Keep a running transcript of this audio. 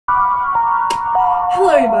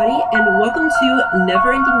everybody, and welcome to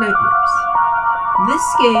Neverending Nightmares. This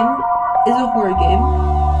game is a horror game,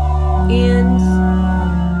 and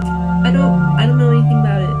I don't know anything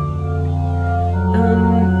about it.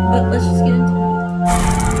 But let's just get into it.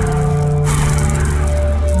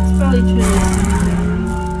 It's probably true.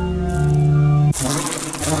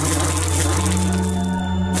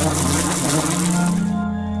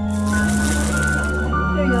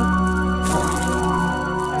 There you go.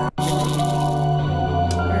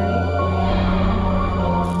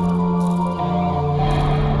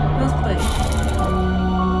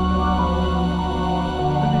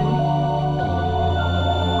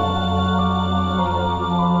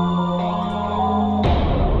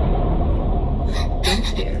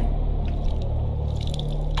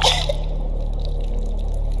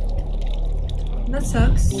 That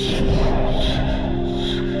sucks.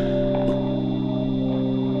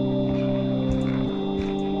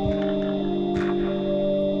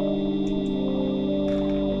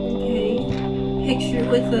 Okay. Picture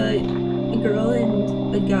with a girl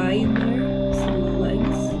and a guy in there. Some little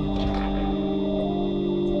legs.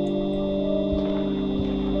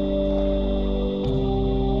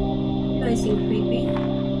 Nice and creepy.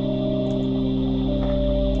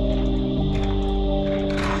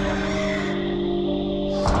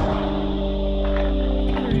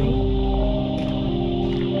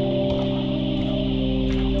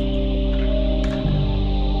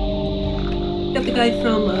 Got the guy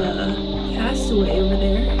from Castaway over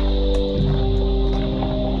there.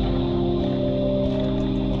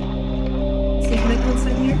 Let's see, can I go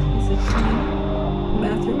inside here? Is it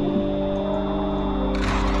bathroom?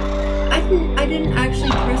 I didn't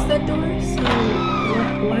actually press that door, so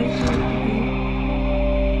why is it?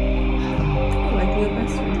 Oh, I do a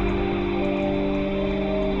restroom.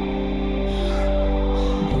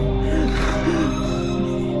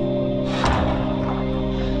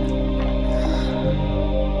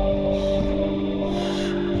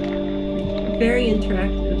 Very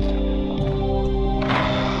interactive.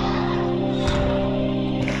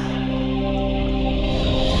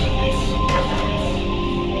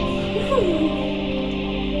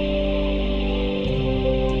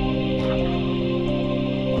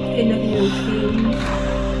 Okay, nothing really changed.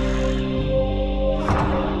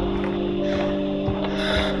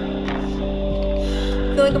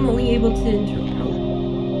 I feel like I'm only able to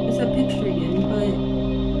it's that picture again, but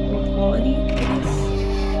more quality, I guess.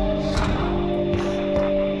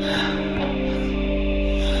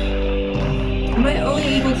 Am I only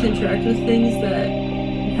able to interact with things that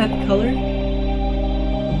have color?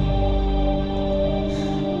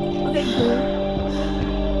 Okay, cool.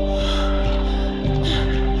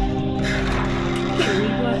 Can't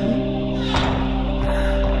read Latin.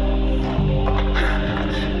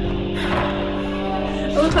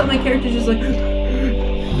 I love how my character's just like,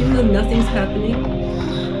 even though nothing's happening.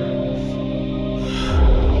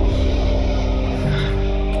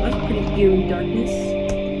 That's pretty eerie darkness.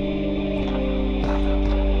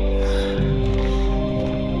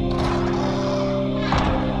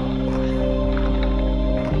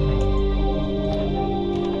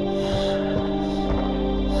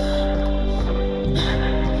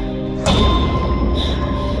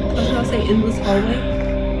 Endless hallway.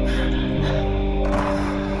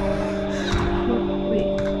 Oh, wait,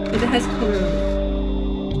 but it has color on it.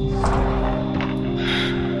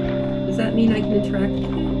 Does that mean I can interact with it?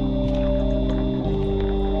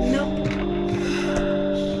 No.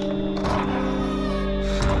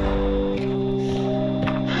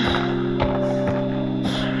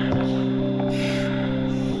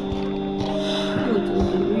 That looked a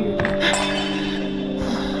little bit weird.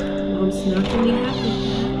 Mom's not gonna be happy.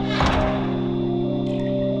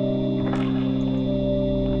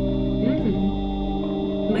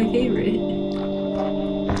 My favorite.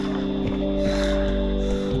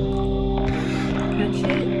 Catch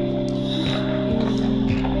it.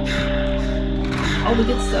 All the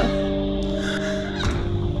good stuff.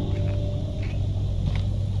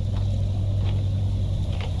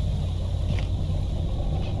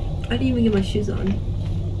 I didn't even get my shoes on.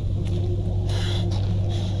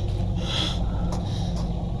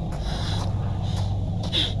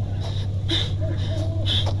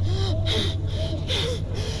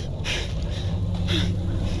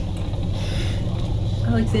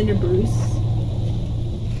 Alexander Bruce.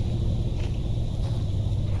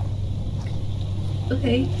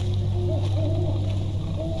 Okay.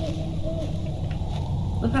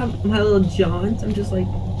 Look how my little jaunt, I'm just like...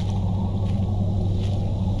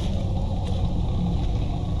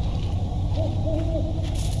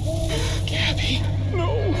 Gabby, no!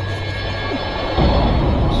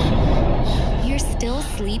 You're still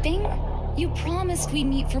sleeping? sleeping? You promised we'd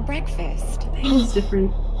meet for breakfast. The pain's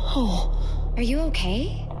different. Oh, Are you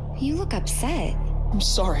okay? You look upset. I'm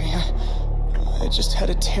sorry. I just had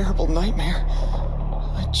a terrible nightmare.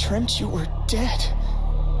 I dreamt you were dead.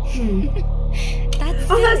 That's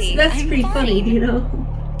Oh, silly. that's I'm pretty funny, fine. you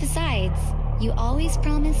know? Besides, you always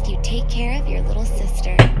promised you'd take care of your little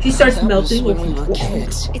sister. She starts That was melting when we with were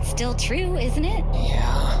kids. It's still true, isn't it?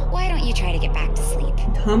 Yeah. Why don't you try to get back to sleep?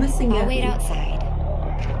 Thomas and I'll Gabby. wait outside.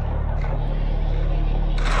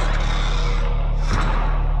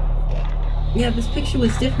 Yeah, this picture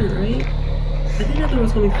was different, right? I didn't know there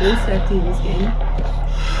was going to be voice acting in this game.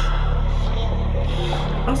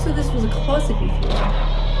 Also, this was a closet before.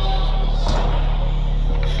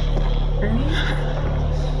 Right?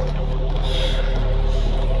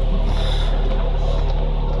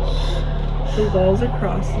 The walls are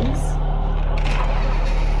crosses.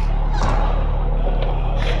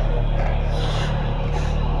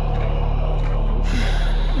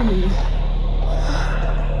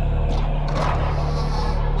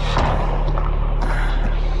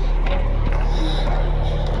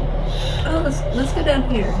 Oh, let's go down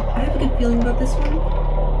here. I have a good feeling about this one.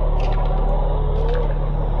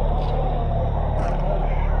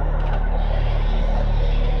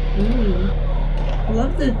 I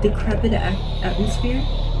love the decrepit atmosphere.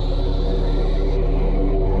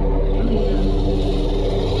 Oh, yeah.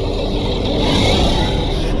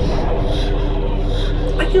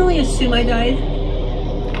 I can only assume I died.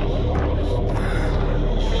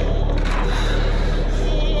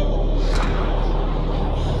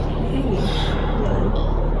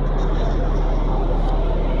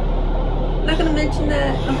 Not gonna mention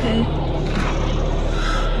that. Okay.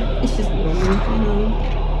 It's just normal, you know.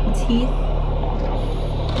 Teeth.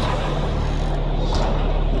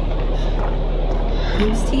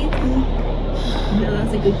 Whose teeth? No,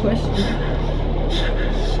 that's a good question.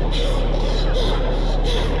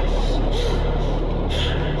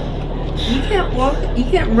 You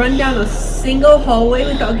can't run down a single hallway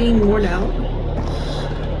without getting worn out.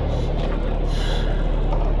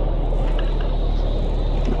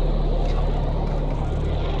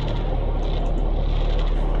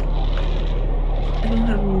 I don't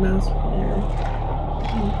have a mouse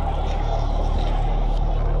pointer.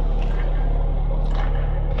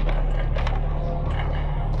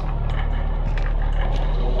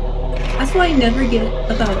 That's what I never get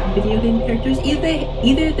about video game characters.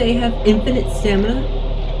 Either they have infinite stamina,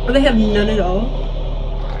 or they have none at all.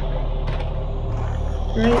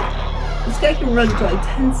 Right? This guy can run for like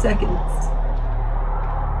 10 seconds.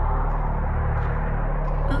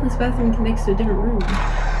 Oh, this bathroom connects to a different room.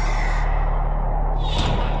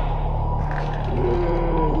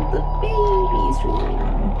 The baby's room.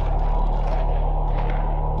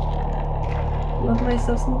 Love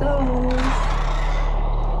myself some dolls.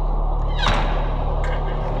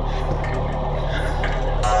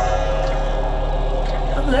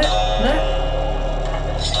 That.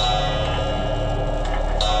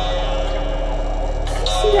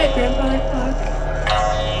 See that grandfather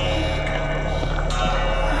clock?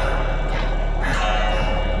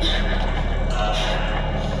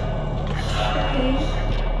 Okay.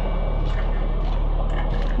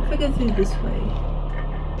 If I go through this way.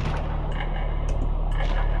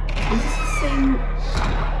 Is this the same?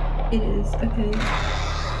 It is, okay.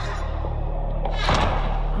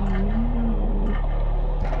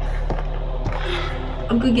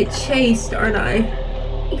 I'm gonna get chased, aren't I?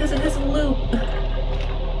 Because it has a loop.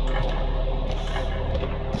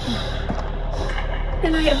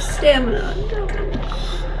 And I have stamina. No.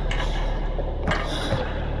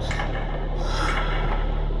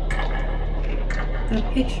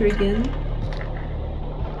 That picture again.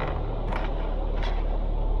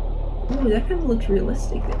 Ooh, that kind of looks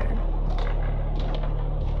realistic there.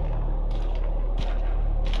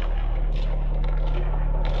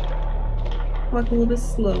 Walk a little bit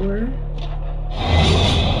slower.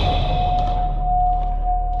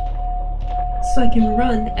 So I can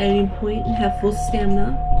run at any point and have full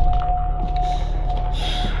stamina.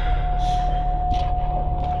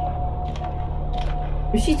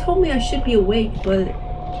 She told me I should be awake, but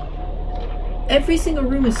every single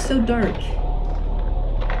room is so dark.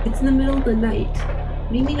 It's in the middle of the night.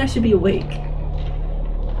 What do you mean I should be awake?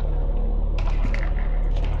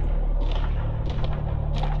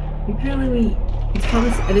 Apparently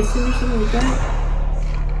Thomas Edison or something like that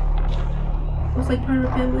was like part of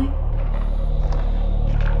her family.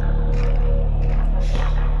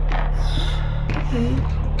 Okay.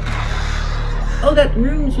 Oh, that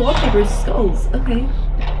room's wallpaper is skulls. Okay.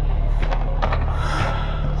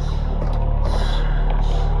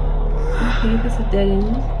 Okay, that's a dead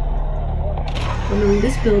end. Entering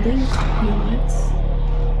this building. Let's.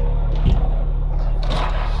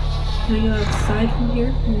 Can I go outside from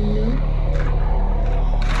here? No.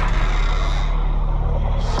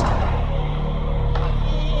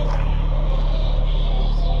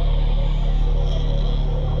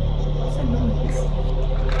 What's that noise?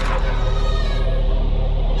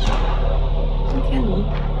 A candle.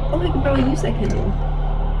 Oh, I could probably use that candle.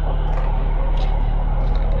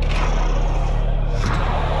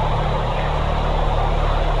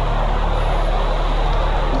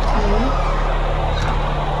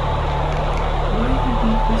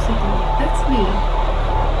 That's me.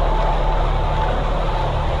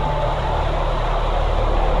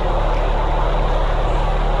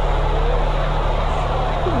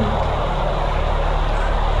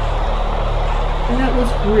 And that was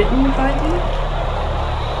written by me?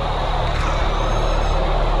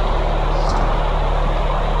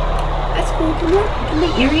 That's cool. Can the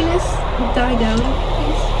eeriness die down,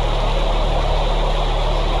 please?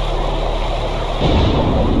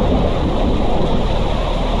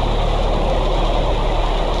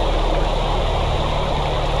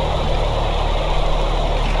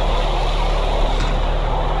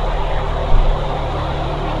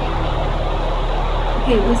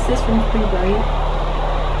 Okay, at least this one's pretty bright.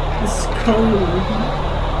 The skull one.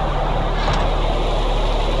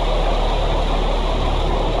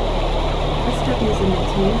 That stuff isn't it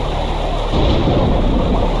too.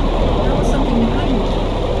 There was something behind me.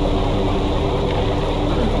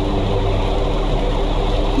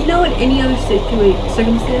 You know, in any other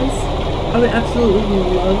circumstance, I would absolutely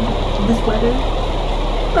love this weather.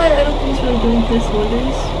 But I don't think it's really doing this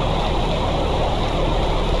wonders.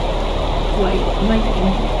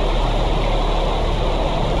 Lightning.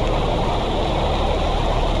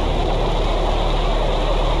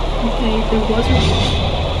 Okay, there was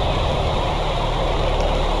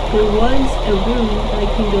a room that I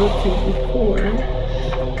can go to before.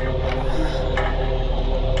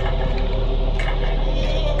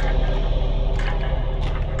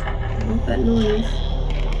 What's that noise?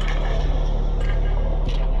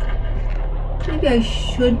 Maybe I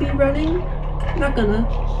should be running? I'm not gonna.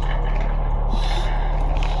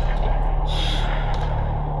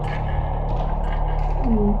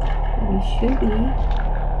 Should be. There's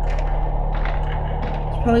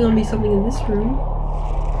probably gonna be something in this room.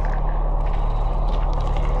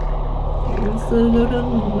 Let's go down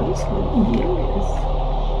to the basement. Yes.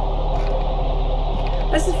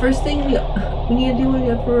 That's the first thing we need to do when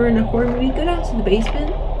we're in a horror movie. Go down to the basement.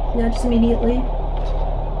 Yeah, just immediately.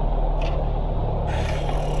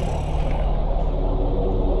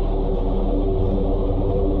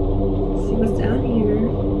 See what's down here.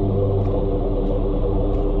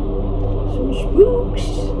 Spooks!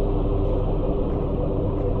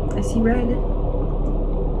 I see red.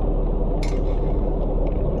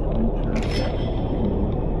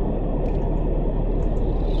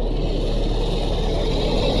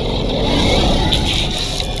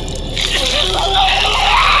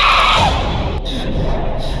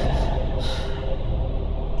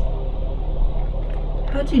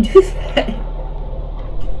 How'd you do that?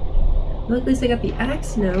 Well, at least I got the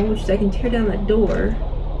axe now, which I can tear down that door.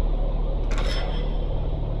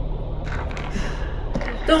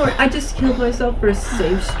 Don't worry, I just killed myself for a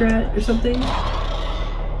save strat or something.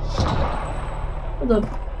 Hold up,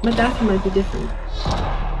 my bathroom might be different.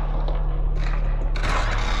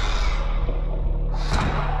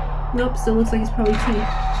 Nope, still looks like it's probably teeth.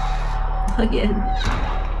 Again.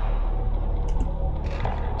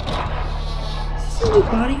 Is this a new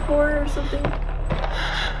body horror or something?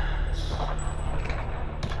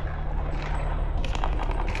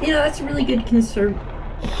 You know, that's really good conserving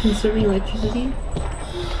electricity.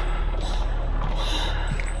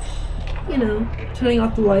 You know, turning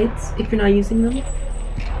off the lights if you're not using them.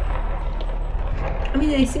 I mean,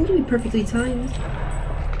 they seem to be perfectly timed.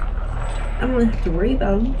 I don't really have to worry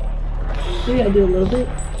about them. Maybe I do a little bit.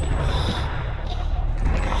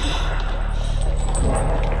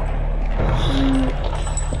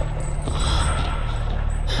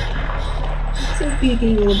 Seems to be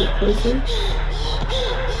getting a little bit closer.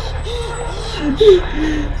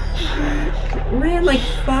 Ran like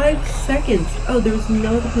 5 seconds. Oh, there was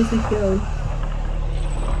no other place to go.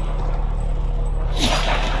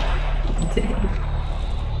 Dang.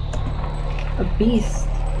 A beast.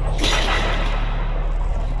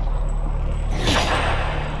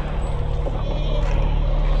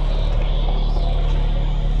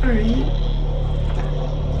 Alright.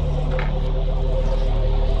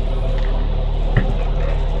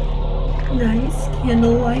 Nice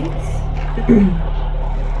candle lights.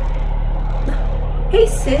 Hey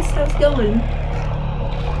sis, how's it going?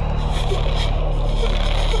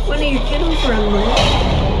 One of your candles were unlit.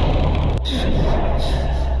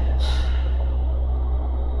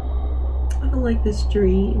 I don't like this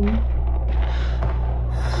dream.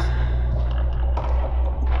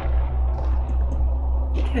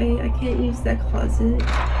 Okay, I can't use that closet.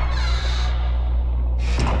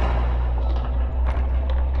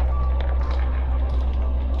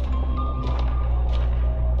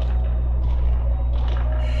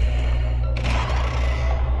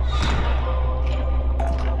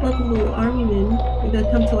 Like a little army man, they're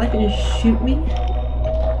gonna come to life and just shoot me.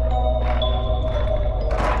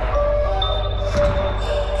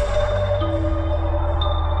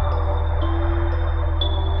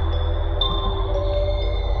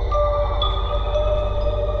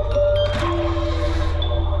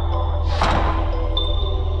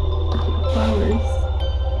 Flowers.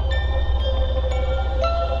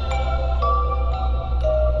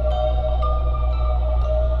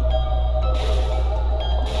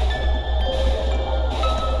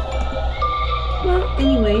 Well,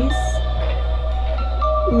 anyways,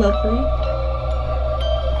 lovely.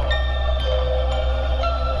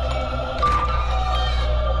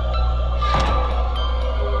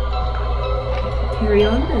 Carry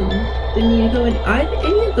on then. Didn't need to go in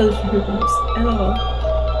any of those rooms at all.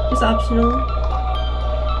 Just optional.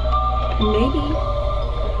 Maybe.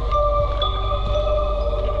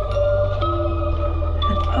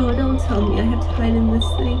 Oh, don't tell me I have to hide in this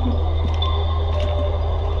thing.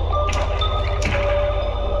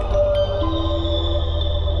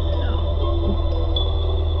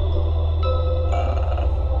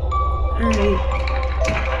 Alright.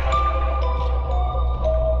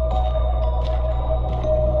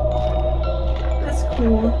 That's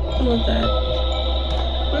cool. I love that.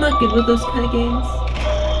 I'm not good with those kind of games.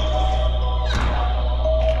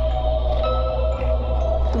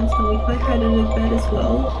 Don't tell me if I hide under the bed as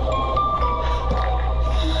well.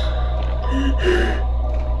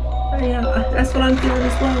 Oh yeah, that's what I'm feeling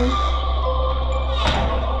as well.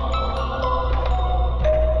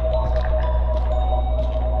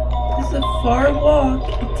 It's a far walk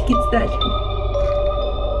to get to that.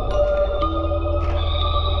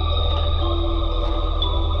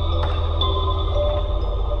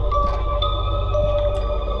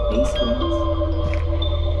 Basement.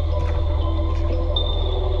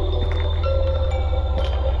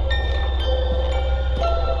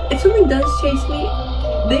 If something does chase me,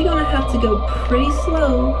 they're gonna have to go pretty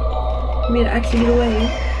slow for me to actually get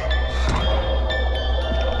away.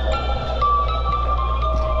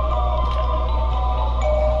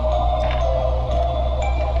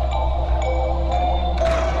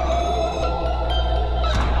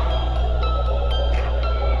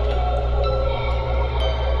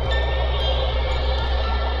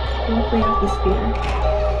 Lovely atmosphere.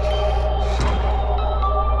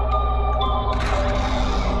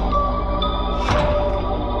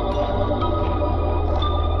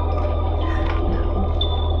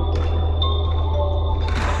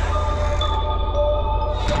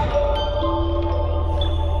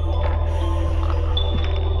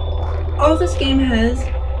 All this game has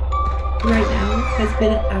right now has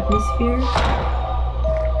been an atmosphere.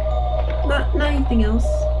 Not anything else.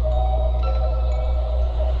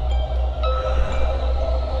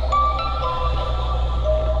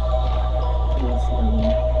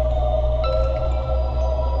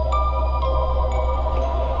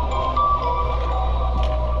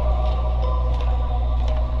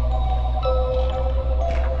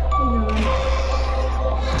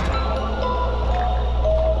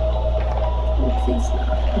 Please not.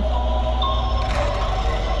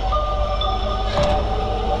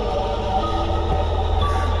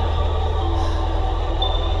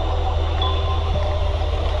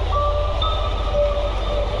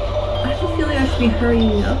 I have a feeling I should be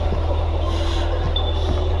hurrying up.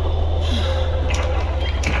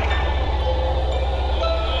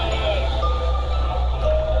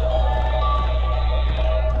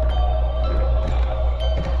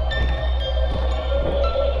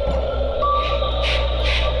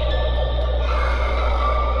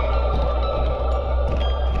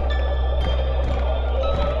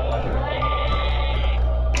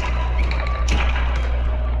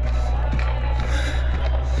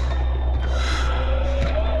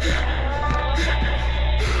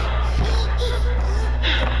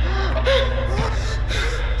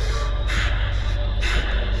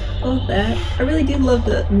 Love that. I really do love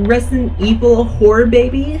the Resident Evil horror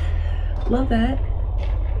baby. Love that.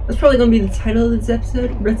 That's probably gonna be the title of this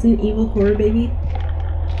episode, Resident Evil horror baby.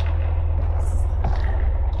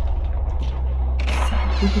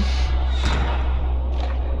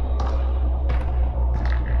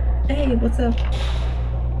 Hey, what's up?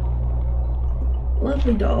 Love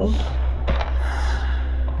lovely doll.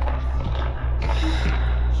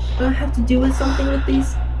 Do I have to do with something with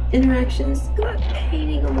these interactions? Got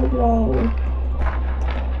painting on the wall.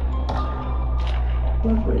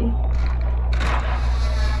 Lovely.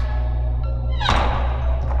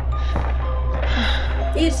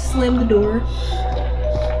 You just slam the door.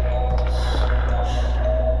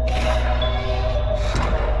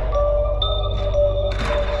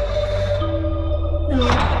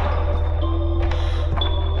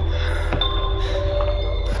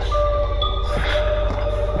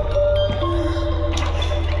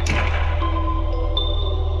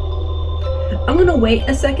 I'm gonna wait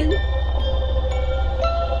a second.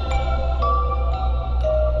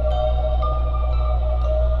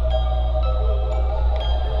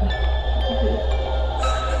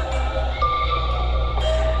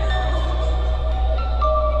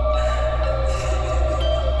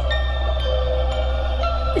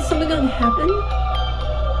 Is something gonna happen?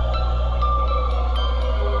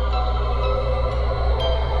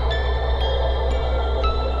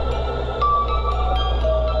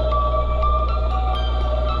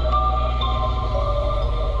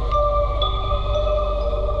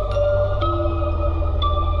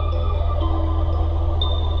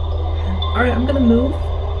 Alright, I'm gonna move.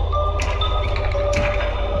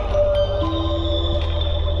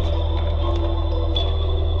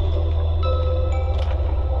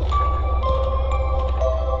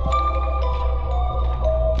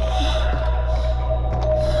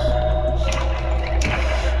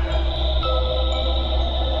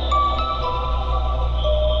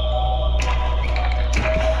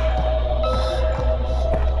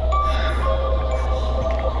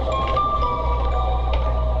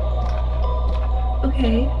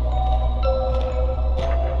 Okay.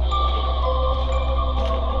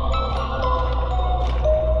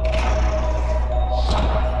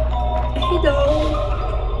 Hey, doll.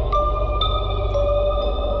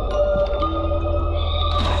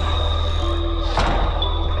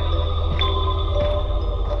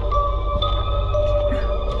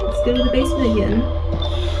 Let's go to the basement again.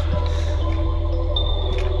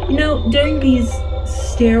 You know, during these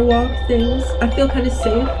stairwalk things, I feel kind of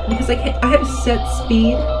safe because I have a set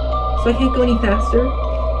speed, so I can't go any faster.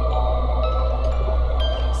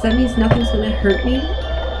 So that means nothing's gonna hurt me.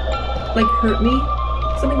 Like hurt me.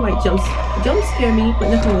 Something might jump scare me, but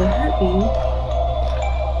nothing will hurt me.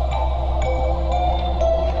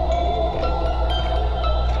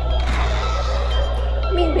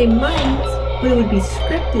 I mean, they might, but it would be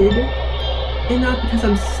scripted, and not because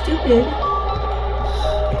I'm stupid.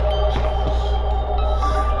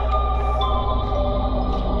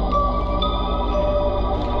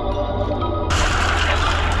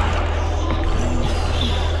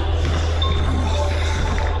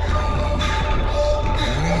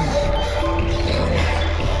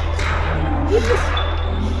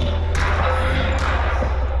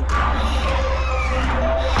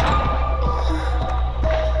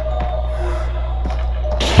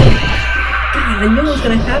 I knew it was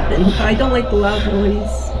gonna happen, but I don't like the loud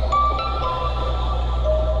noise.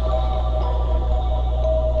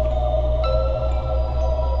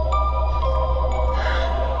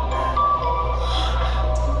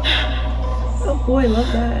 Oh boy, I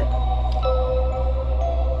love that.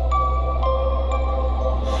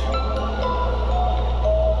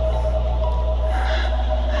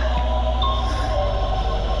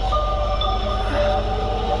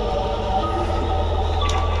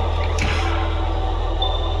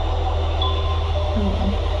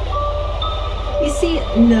 You see,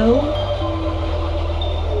 no.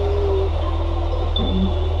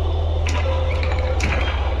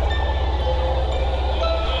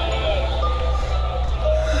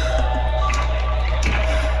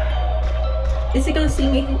 Is it gonna see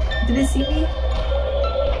me? Did it see me?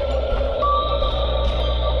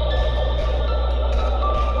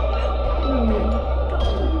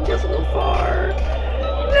 It doesn't go far.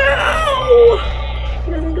 No!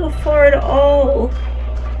 It doesn't go far at all.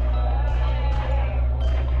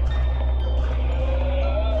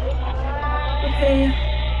 Okay.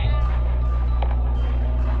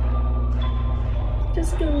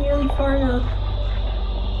 Just go nearly far enough.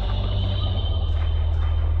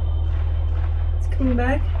 It's coming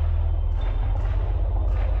back.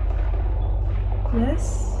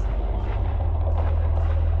 Yes.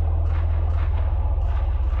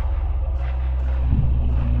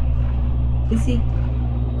 Is he?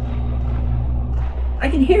 I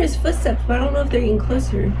can hear his footsteps, but I don't know if they're getting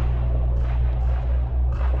closer.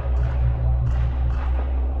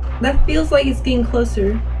 That feels like it's getting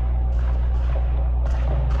closer.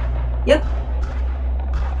 Yep.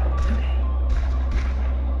 Okay.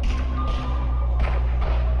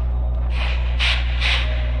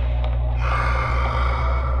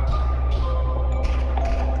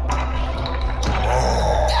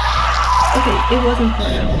 Okay, it wasn't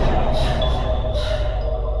fun.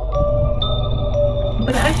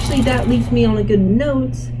 But actually that leaves me on a good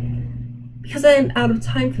note, because I am out of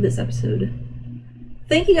time for this episode.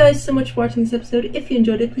 Thank you guys so much for watching this episode. If you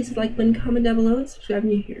enjoyed it, please hit the like button, comment down below, and subscribe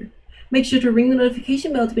if you're here. Make sure to ring the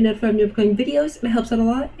notification bell to be notified of new upcoming videos. It helps out a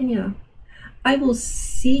lot, and yeah. I will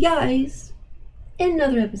see you guys in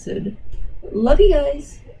another episode. Love you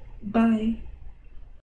guys. Bye.